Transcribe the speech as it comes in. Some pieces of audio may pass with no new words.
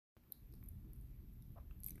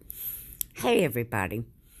Hey, everybody.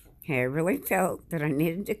 Hey, I really felt that I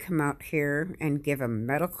needed to come out here and give a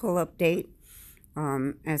medical update,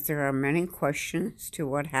 as there are many questions to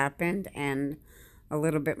what happened and a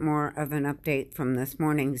little bit more of an update from this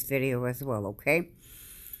morning's video as well, okay?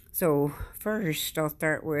 So, first, I'll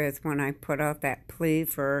start with when I put out that plea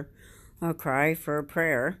for a cry for a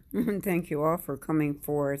prayer. Thank you all for coming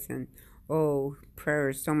forth, and oh, prayer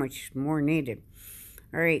is so much more needed.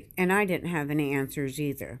 All right, and I didn't have any answers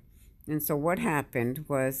either. And so what happened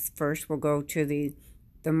was, first we'll go to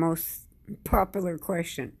the most popular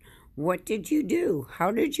question. What did you do?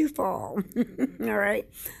 How did you fall? All right.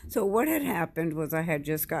 So what had happened was I had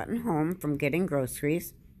just gotten home from getting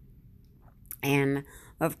groceries. And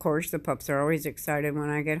of course, the pups are always excited when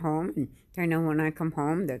I get home. And they know when I come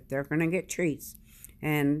home that they're going to get treats.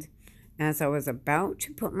 And as I was about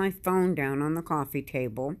to put my phone down on the coffee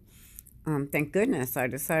table, thank goodness I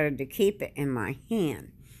decided to keep it in my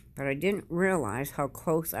hand. But I didn't realize how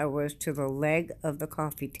close I was to the leg of the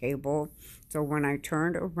coffee table. So when I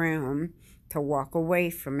turned around to walk away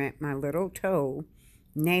from it, my little toe,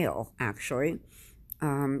 nail actually,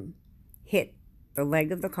 hit the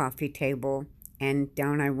leg of the coffee table and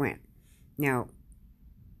down I went. Now,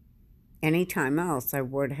 anytime else I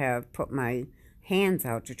would have put my hands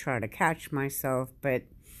out to try to catch myself, but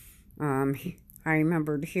I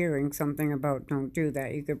remembered hearing something about don't do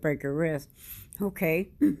that, you could break your wrist. Okay,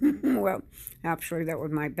 well, actually that was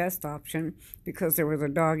my best option because there was a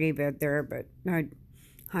doggy bed there, but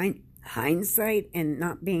hindsight and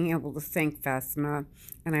not being able to think fast enough,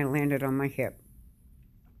 and I landed on my hip.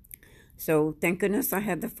 So thank goodness I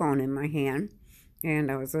had the phone in my hand, and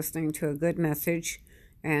I was listening to a good message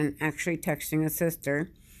and actually texting a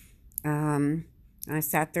sister. I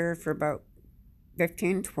sat there for about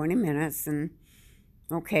 15-20 minutes, and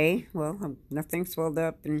okay, well, nothing swelled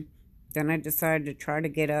up, and then I decided to try to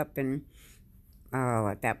get up, and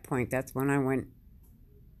at that point, that's when I went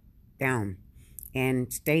down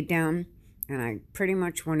and stayed down, and I pretty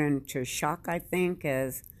much went into shock, I think,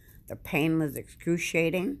 as the pain was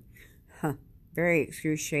excruciating, very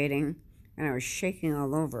excruciating, and I was shaking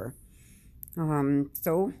all over.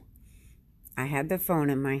 So I had the phone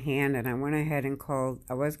in my hand, and I went ahead and called.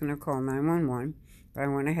 I was going to call 911, but I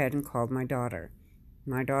went ahead and called my daughter.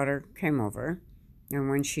 My daughter came over, and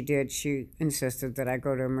when she did, she insisted that I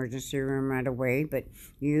go to emergency room right away. But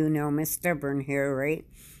you know Miss Stubborn here, right?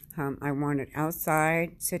 I wanted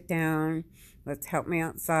outside, sit down, let's help me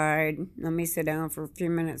outside. Let me sit down for a few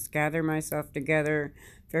minutes, gather myself together,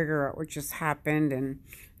 figure out what just happened,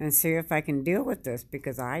 and see if I can deal with this,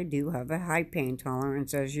 because I do have a high pain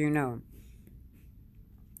tolerance, as you know.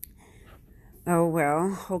 Oh,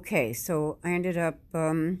 well, okay, so I ended up,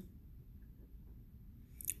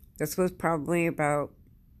 this was probably about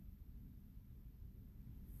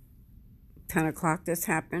 10 o'clock this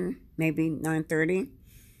happened, maybe 9:30,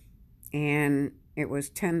 and it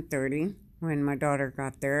was 10:30 when my daughter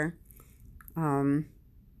got there, and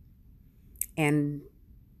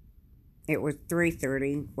it was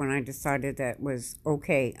 3:30 when I decided that was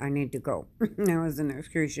okay, I need to go. I was in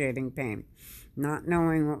excruciating pain. Not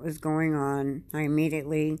knowing what was going on, I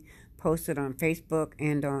immediately posted on Facebook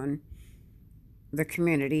and on the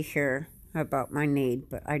community here about my need,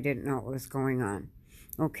 but I didn't know what was going on.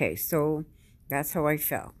 Okay, so that's how I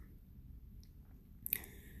felt.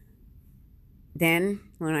 Then,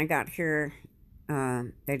 when I got here,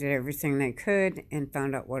 they did everything they could and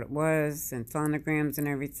found out what it was, and sonograms and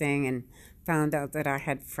everything, and found out that I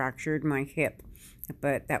had fractured my hip.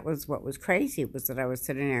 But that was what was crazy, was that I was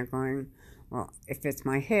sitting there going, well, if it's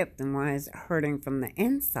my hip, then why is it hurting from the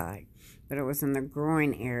inside? But it was in the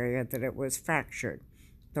groin area that it was fractured.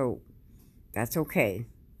 So that's okay.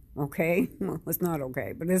 Okay? Well, it's not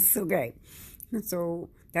okay, but it's okay. And so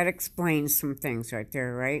that explains some things right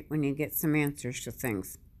there, right? When you get some answers to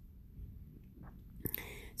things.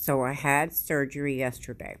 So I had surgery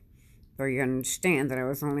yesterday. So you understand that I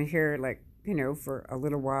was only here, like, for a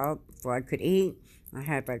little while before I could eat. I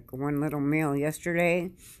had like one little meal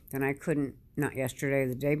yesterday. Then I couldn't, not yesterday,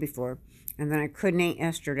 the day before. And then I couldn't eat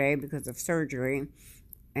yesterday because of surgery.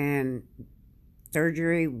 And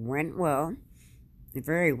surgery went well.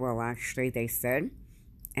 Very well, actually, they said.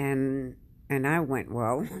 And I went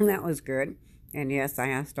well. That was good. And yes, I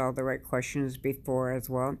asked all the right questions before as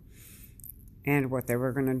well, and what they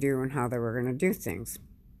were going to do and how they were going to do things.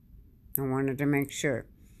 I wanted to make sure.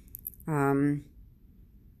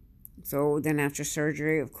 So then after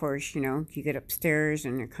surgery, of course, you get upstairs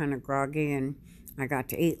and you're kind of groggy, and I got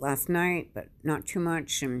to eat last night, but not too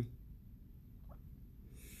much, and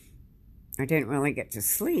I didn't really get to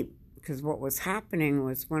sleep, because what was happening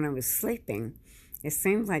was when I was sleeping, it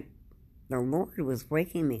seemed like the Lord was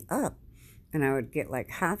waking me up, and I would get like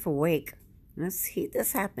half awake. And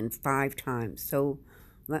this happened 5 times. So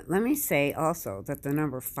let me say also that the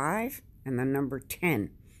number 5 and the number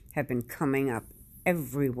 10 have been coming up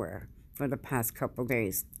everywhere for the past couple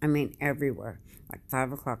days. I mean, everywhere. Like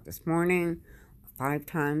 5 o'clock this morning, 5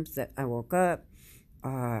 times that I woke up.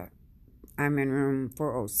 I'm in room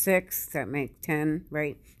 406. That makes 10,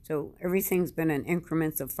 right? So everything's been in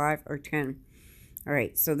increments of 5 or 10. All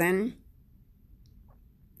right. So then,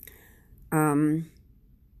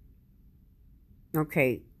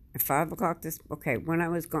 okay, at 5 o'clock when I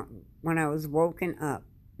was woken up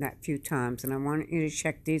that few times, and I want you to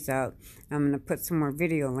check these out. I'm going to put some more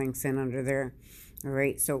video links in under there. All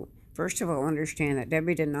right. So first of all, understand that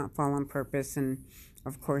Debbie did not fall on purpose, and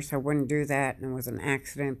of course, I wouldn't do that, and it was an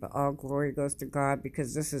accident, but all glory goes to God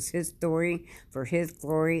because this is His story for His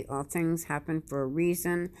glory. All things happen for a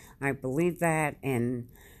reason. I believe that, and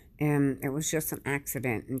it was just an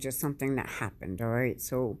accident and just something that happened, all right?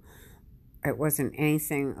 So it wasn't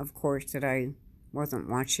anything, of course, that I wasn't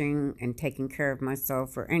watching and taking care of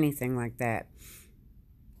myself or anything like that.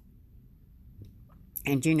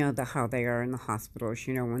 And you know how they are in the hospitals,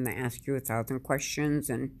 when they ask you 1,000 questions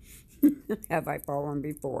and have I fallen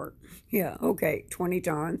before? Yeah, okay, 20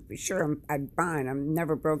 times. But sure, I'm fine. I've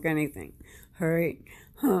never broke anything. All right.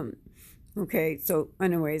 Okay, so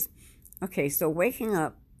anyways, okay, so waking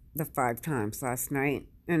up the 5 times last night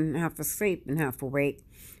and half asleep and half awake,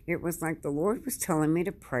 it was like the Lord was telling me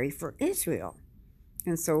to pray for Israel.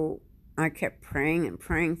 And so I kept praying and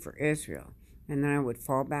praying for Israel. And then I would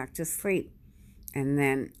fall back to sleep. And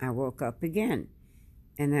then I woke up again.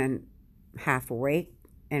 And then half awake.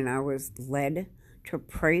 And I was led to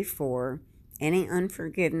pray for any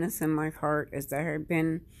unforgiveness in my heart, as there had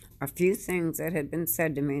been a few things that had been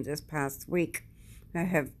said to me this past week that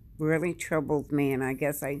have really troubled me. And I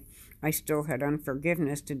guess I still had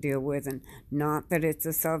unforgiveness to deal with. And not that it's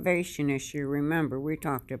a salvation issue. Remember, we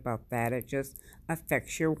talked about that. It just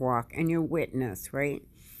affects your walk and your witness, right?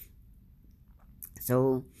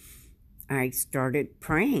 So I started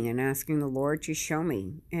praying and asking the Lord to show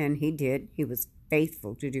me. And He did. He was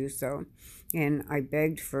faithful to do so. And I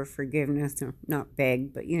begged for forgiveness. Not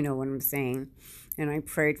begged, but you know what I'm saying. And I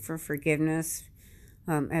prayed for forgiveness.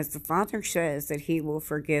 As the Father says that He will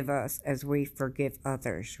forgive us as we forgive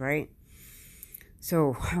others, right?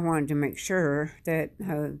 So I wanted to make sure that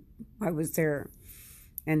I was there.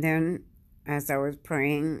 And then as I was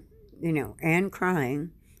praying, and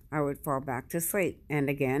crying, I would fall back to sleep. And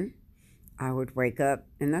again, I would wake up.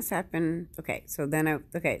 And this happened. Okay, so then I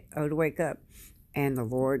would wake up. And the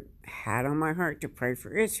Lord had on my heart to pray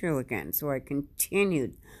for Israel again. So I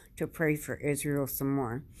continued to pray for Israel some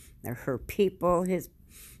more. That her people, his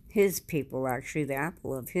people, actually, the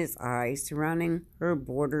apple of His eye, surrounding her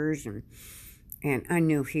borders. And I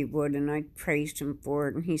knew He would, and I praised Him for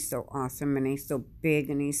it. And He's so awesome, and He's so big,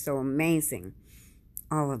 and He's so amazing.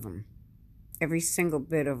 All of them. Every single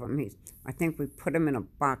bit of them. I think we put Him in a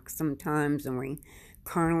box sometimes, and we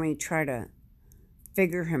carnally try to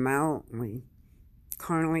figure Him out. And we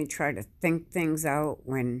carnally try to think things out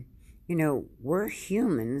when, we're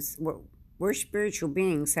humans. We're spiritual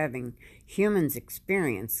beings having humans'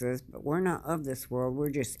 experiences, but we're not of this world. We're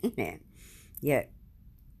just in it. Yet,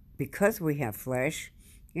 because we have flesh,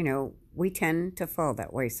 we tend to fall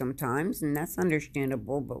that way sometimes, and that's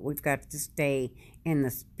understandable, but we've got to stay in the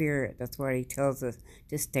Spirit. That's what He tells us,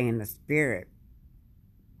 to stay in the Spirit.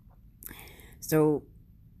 So,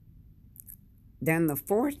 then the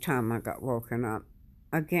 4th time I got woken up,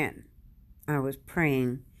 again, I was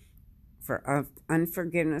praying for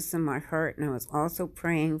unforgiveness in my heart, and I was also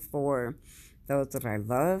praying for those that I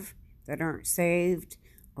love that aren't saved,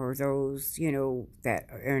 or those, that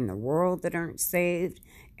are in the world that aren't saved.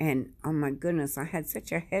 And oh my goodness, I had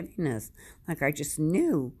such a heaviness. Like I just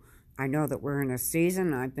knew. I know that we're in a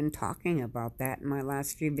season, I've been talking about that in my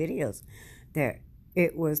last few videos, that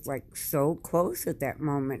it was like so close at that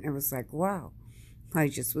moment. It was like, wow. I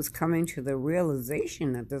just was coming to the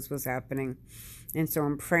realization that this was happening. And so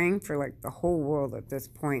I'm praying for like the whole world at this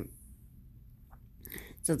point.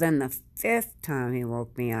 So then the 5th time He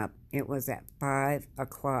woke me up, it was at 5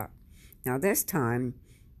 o'clock. Now this time,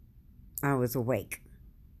 I was awake.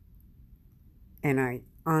 And I,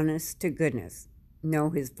 honest to goodness, know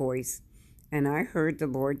His voice. And I heard the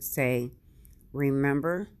Lord say,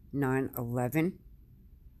 remember 9/11?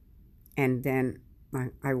 And then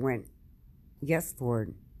I went, yes,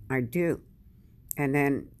 Lord, I do. And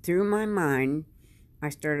then through my mind, I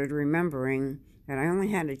started remembering that I only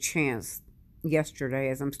had a chance yesterday,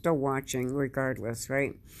 as I'm still watching regardless,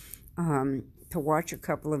 right, to watch a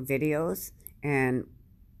couple of videos. And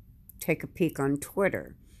take a peek on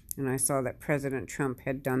Twitter, and I saw that President Trump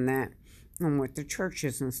had done that with the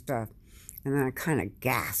churches and stuff. And then I kind of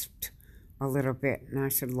gasped a little bit. And I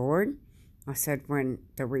said, Lord, I said, when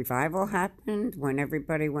the revival happened, when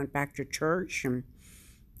everybody went back to church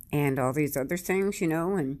and all these other things,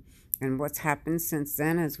 and what's happened since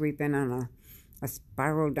then as we've been on a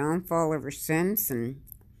spiral downfall ever since, and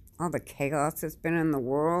all the chaos that's been in the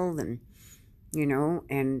world, and,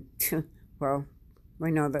 well, we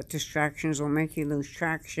know that distractions will make you lose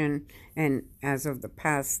traction. And as of the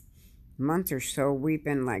past month or so, we've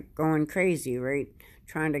been like going crazy, right?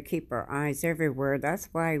 Trying to keep our eyes everywhere. That's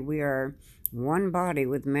why we are one body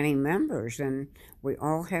with many members, and we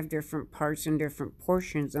all have different parts and different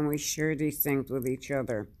portions, and we share these things with each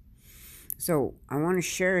other. So I want to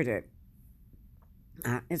share that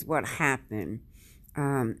is what happened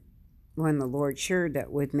when the Lord shared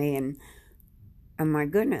that with me, and my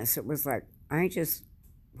goodness, it was like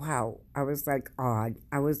wow, I was like awed.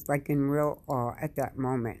 I was like in real awe at that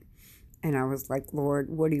moment. And I was like, Lord,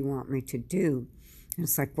 what do you want me to do? And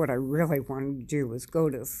it's like what I really wanted to do was go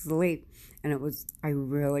to sleep. And I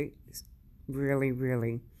really, really,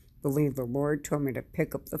 really believe the Lord told me to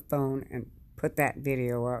pick up the phone and put that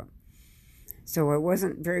video up. So it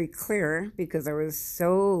wasn't very clear because I was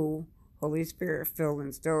so Holy Spirit filled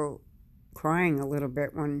and still crying a little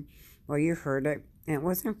bit when, well, you heard it. And it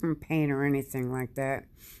wasn't from pain or anything like that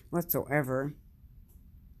whatsoever.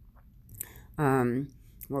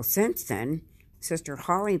 Well, since then, Sister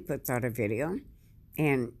Holly puts out a video,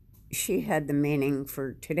 and she had the meaning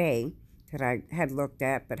for today that I had looked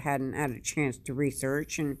at but hadn't had a chance to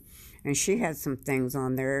research, and she had some things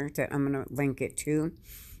on there that I'm going to link it to.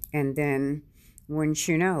 And then, wouldn't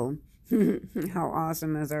you know, how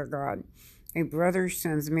awesome is our God? A brother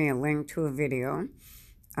sends me a link to a video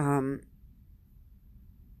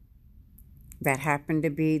that happened to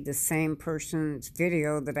be the same person's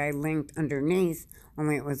video that I linked underneath,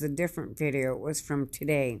 only it was a different video. It was from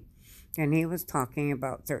today. And he was talking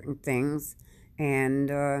about certain things,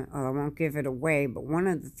 and I won't give it away, but one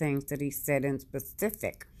of the things that he said in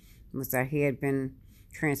specific was that he had been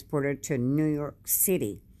transported to New York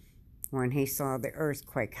City when he saw the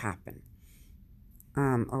earthquake happen,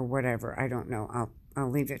 or whatever. I don't know.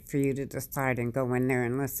 I'll leave it for you to decide and go in there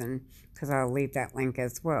and listen, because I'll leave that link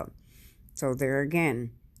as well. So there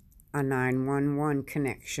again, a 911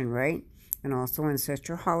 connection, right? And also in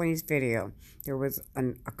Sister Holly's video, there was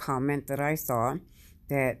a comment that I saw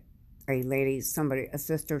that a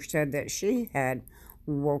sister said that she had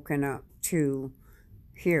woken up to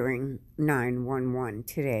hearing 911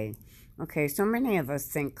 today. Okay, so many of us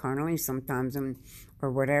think carnally sometimes,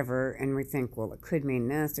 or whatever, and we think, well, it could mean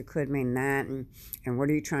this, it could mean that, and what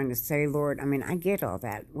are you trying to say, Lord? I mean, I get all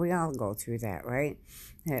that. We all go through that, right?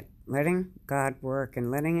 That letting God work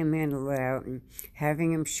and letting Him handle it out and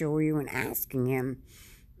having Him show you and asking Him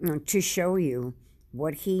to show you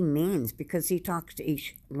what He means, because He talks to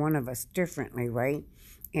each one of us differently, right?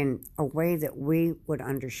 In a way that we would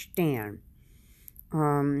understand.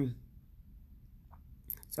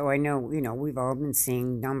 So I know, we've all been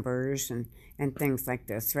seeing numbers and things like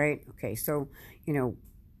this, right? Okay, so,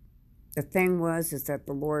 the thing is that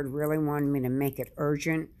the Lord really wanted me to make it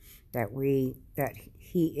urgent that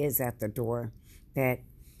He is at the door, that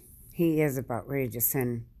He is about ready to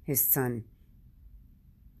send His Son,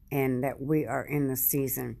 and that we are in the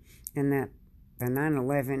season, and that the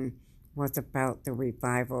 9/11 was about the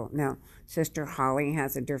revival. Now, Sister Holly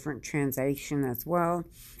has a different translation as well,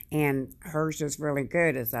 and hers is really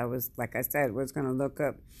good, as I was, like I said, was going to look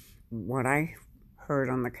up what I heard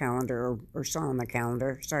on the calendar or saw on the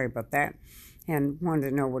calendar. Sorry about that. And wanted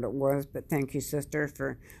to know what it was, but thank you,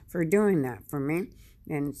 Sister, for doing that for me.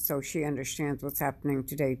 And so she understands what's happening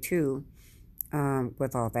today, too,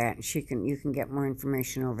 with all that. You can get more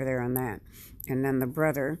information over there on that. And then the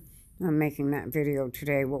brother, I'm making that video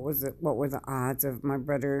today. What were the odds of my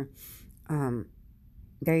brother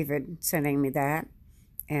David sending me that?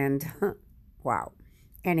 And wow.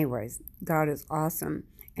 Anyways, God is awesome,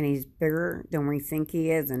 and He's bigger than we think He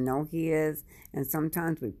is and know He is. And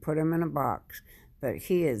sometimes we put Him in a box, but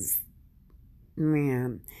He is,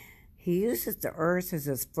 man, He uses the earth as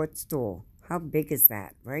His footstool. How big is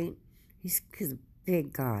that, right? He's a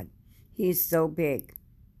big God. He's so big.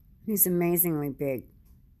 He's amazingly big.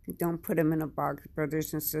 Don't put Him in a box,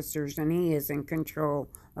 brothers and sisters, and He is in control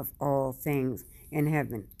of all things in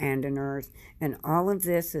heaven and in earth. And all of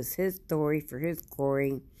this is His story for His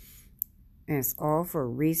glory. And it's all for a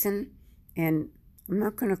reason. And I'm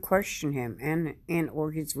not going to question Him and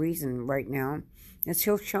or His reason right now, as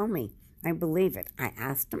He'll show me. I believe it. I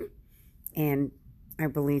asked Him, and I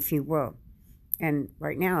believe He will. And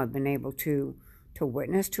right now I've been able to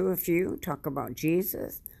witness to a few, talk about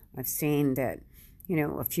Jesus. I've seen that,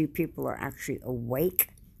 a few people are actually awake.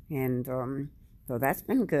 And so that's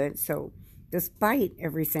been good. So despite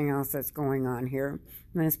everything else that's going on here,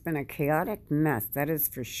 and it's been a chaotic mess, that is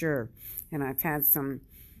for sure. And I've had some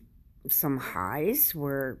highs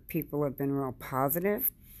where people have been real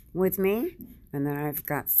positive with me, and then I've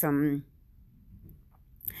got some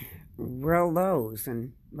real lows.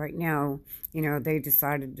 And right now, they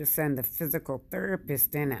decided to send the physical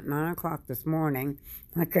therapist in at 9 o'clock this morning.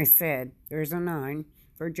 Like I said, there's a 9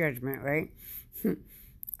 for judgment, right?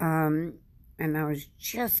 And I was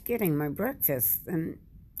just getting my breakfast and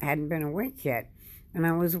hadn't been awake yet, and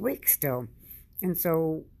I was weak still. And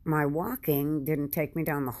so my walking didn't take me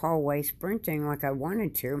down the hallway sprinting like I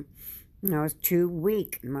wanted to. I was too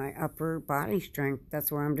weak in my upper body strength.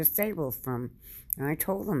 That's where I'm disabled from. And I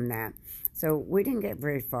told them that. So we didn't get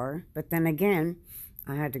very far. But then again,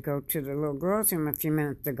 I had to go to the little girl's room a few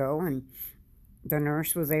minutes ago, and the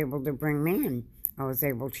nurse was able to bring me in. I was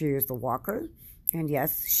able to use the walker. And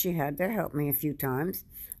yes, she had to help me a few times.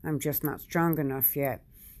 I'm just not strong enough yet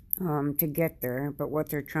to get there. But what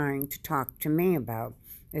they're trying to talk to me about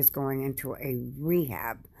is going into a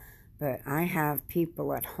rehab. But I have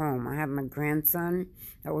people at home. I have my grandson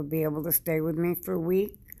that would be able to stay with me for a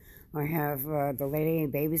week. I have the lady I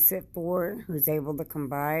babysit for who's able to come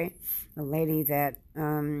by. A lady that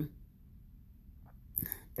I'm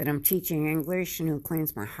teaching English and who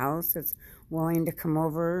cleans my house is willing to come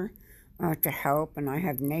over to help. And I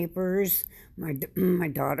have neighbors. My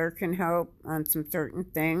daughter can help on some certain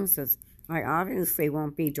things. As I obviously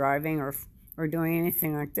won't be driving or doing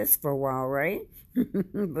anything like this for a while, right?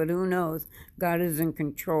 But who knows? God is in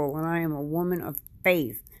control, and I am a woman of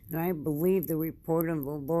faith, and I believe the report of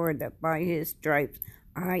the Lord that by his stripes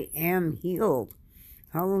I am healed.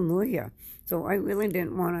 Hallelujah. So I really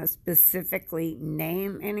didn't want to specifically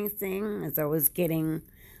name anything as I was getting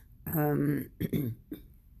the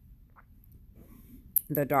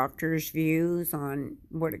doctor's views on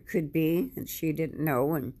what it could be, and she didn't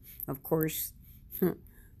know. And of course,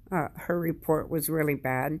 her report was really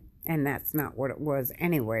bad, and that's not what it was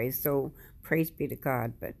anyway. So praise be to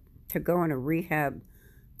God. But to go into rehab,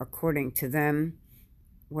 according to them,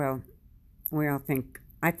 well,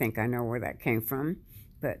 I think I know where that came from.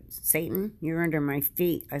 But Satan, you're under my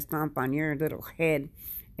feet. I stomp on your little head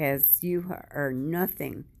as you are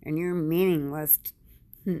nothing, and you're meaningless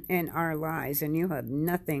in our lives, and you have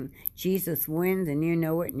nothing. Jesus wins, and you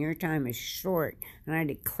know it, and your time is short. And I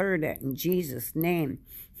declare that in Jesus' name.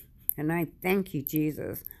 And I thank you,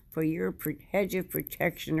 Jesus, for your hedge of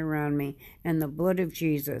protection around me and the blood of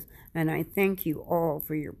Jesus. And I thank you all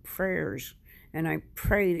for your prayers. And I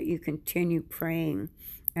pray that you continue praying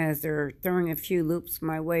as they're throwing a few loops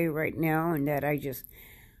my way right now, and that I just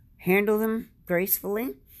handle them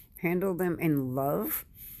gracefully, handle them in love,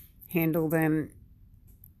 handle them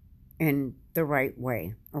in the right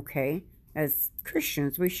way, okay? As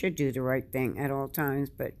Christians, we should do the right thing at all times.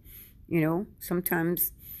 But,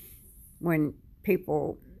 sometimes when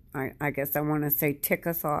people, I guess I want to say, tick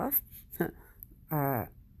us off, I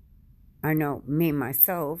know me,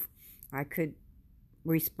 myself, I could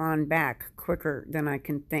respond back quicker than I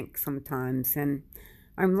can think sometimes. And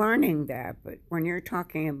I'm learning that. But when you're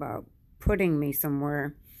talking about putting me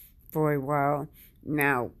somewhere for a while,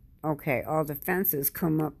 now, okay, all the fences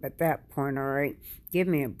come up at that point, all right? Give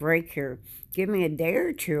me a break here. Give me a day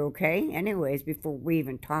or two, okay? Anyways, before we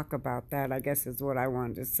even talk about that, I guess is what I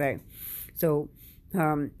wanted to say. So,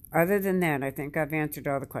 other than that, I think I've answered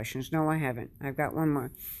all the questions. No, I haven't. I've got one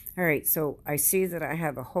more. All right, so I see that I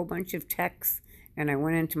have a whole bunch of texts, and I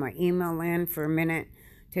went into my email land for a minute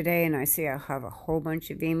today, and I see I have a whole bunch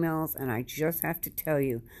of emails, and I just have to tell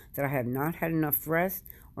you that I have not had enough rest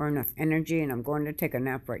or enough energy, and I'm going to take a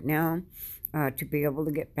nap right now to be able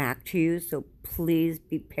to get back to you. So please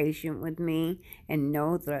be patient with me and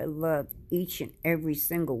know that I love each and every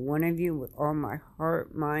single one of you with all my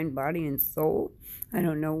heart, mind, body, and soul. I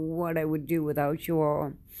don't know what I would do without you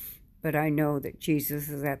all, but I know that Jesus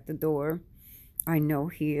is at the door. I know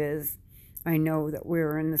he is. I know that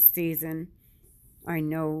we're in the season. I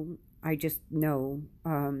just know.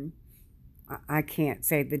 I can't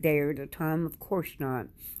say the day or the time, of course not,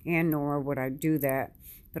 and nor would I do that,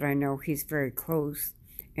 but I know he's very close.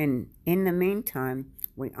 And in the meantime,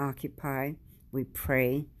 we occupy, we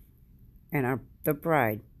pray, and the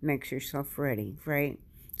bride makes herself ready, right?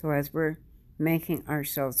 So as we're making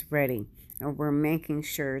ourselves ready, and we're making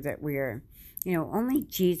sure that we are, only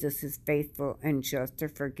Jesus is faithful and just to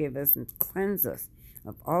forgive us and cleanse us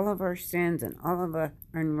of all of our sins and all of our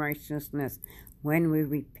unrighteousness when we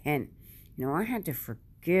repent. I had to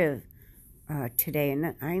forgive today.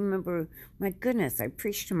 And I remember, my goodness, I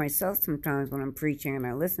preach to myself sometimes when I'm preaching, and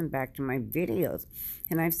I listen back to my videos.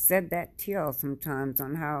 And I've said that to y'all sometimes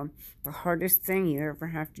on how the hardest thing you ever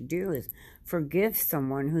have to do is forgive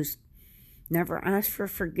someone who's never asked for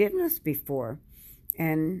forgiveness before.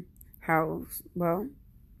 And how, well,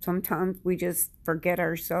 sometimes we just forget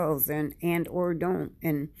ourselves and or don't.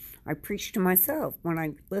 And I preach to myself. When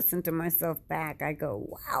I listen to myself back, I go,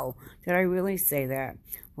 wow, did I really say that?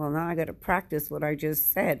 Well, now I got to practice what I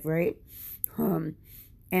just said, right?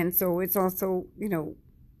 And so it's also,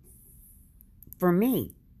 for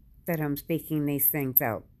me that I'm speaking these things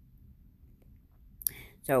out.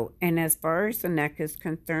 So, and as far as the neck is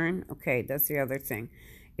concerned, okay, that's the other thing,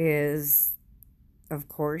 is, of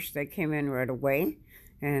course, they came in right away,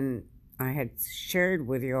 and I had shared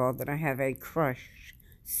with you all that I have a crushed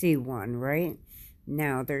C1, right?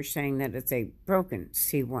 Now they're saying that it's a broken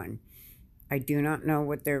C1. I do not know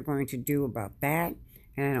what they're going to do about that,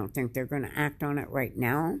 and I don't think they're going to act on it right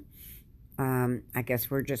now. I guess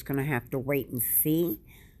we're just going to have to wait and see,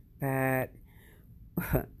 but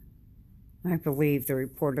I believe the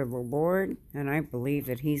report of the Lord, and I believe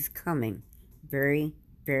that He's coming very,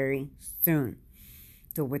 very soon.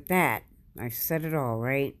 So with that, I've said it all,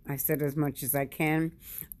 right? I said as much as I can.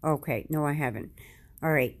 Okay, no, I haven't.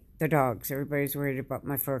 All right, the dogs. Everybody's worried about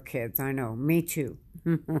my fur kids. I know, me too.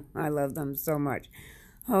 I love them so much.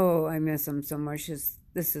 Oh, I miss them so much.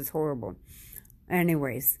 This is horrible.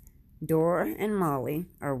 Anyways, Dora and Molly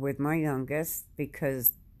are with my youngest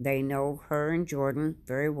because they know her and Jordan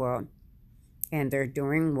very well, and they're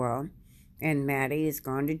doing well. And Maddie has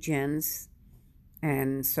gone to Jen's,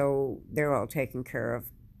 and so they're all taken care of.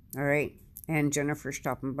 All right, and Jennifer's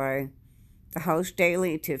stopping by the house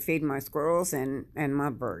daily to feed my squirrels and my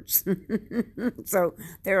birds. So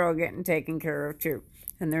they're all getting taken care of too.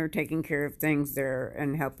 And they're taking care of things there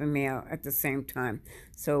and helping me out at the same time.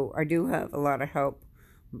 So I do have a lot of help,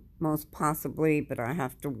 most possibly, but I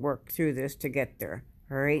have to work through this to get there.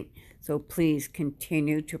 All right? So please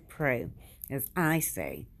continue to pray as I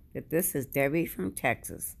say that this is Debbie from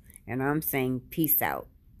Texas, and I'm saying peace out.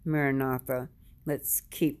 Maranatha. Let's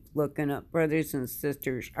keep looking up, brothers and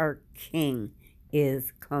sisters. Our King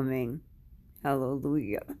is coming.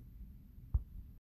 Hallelujah.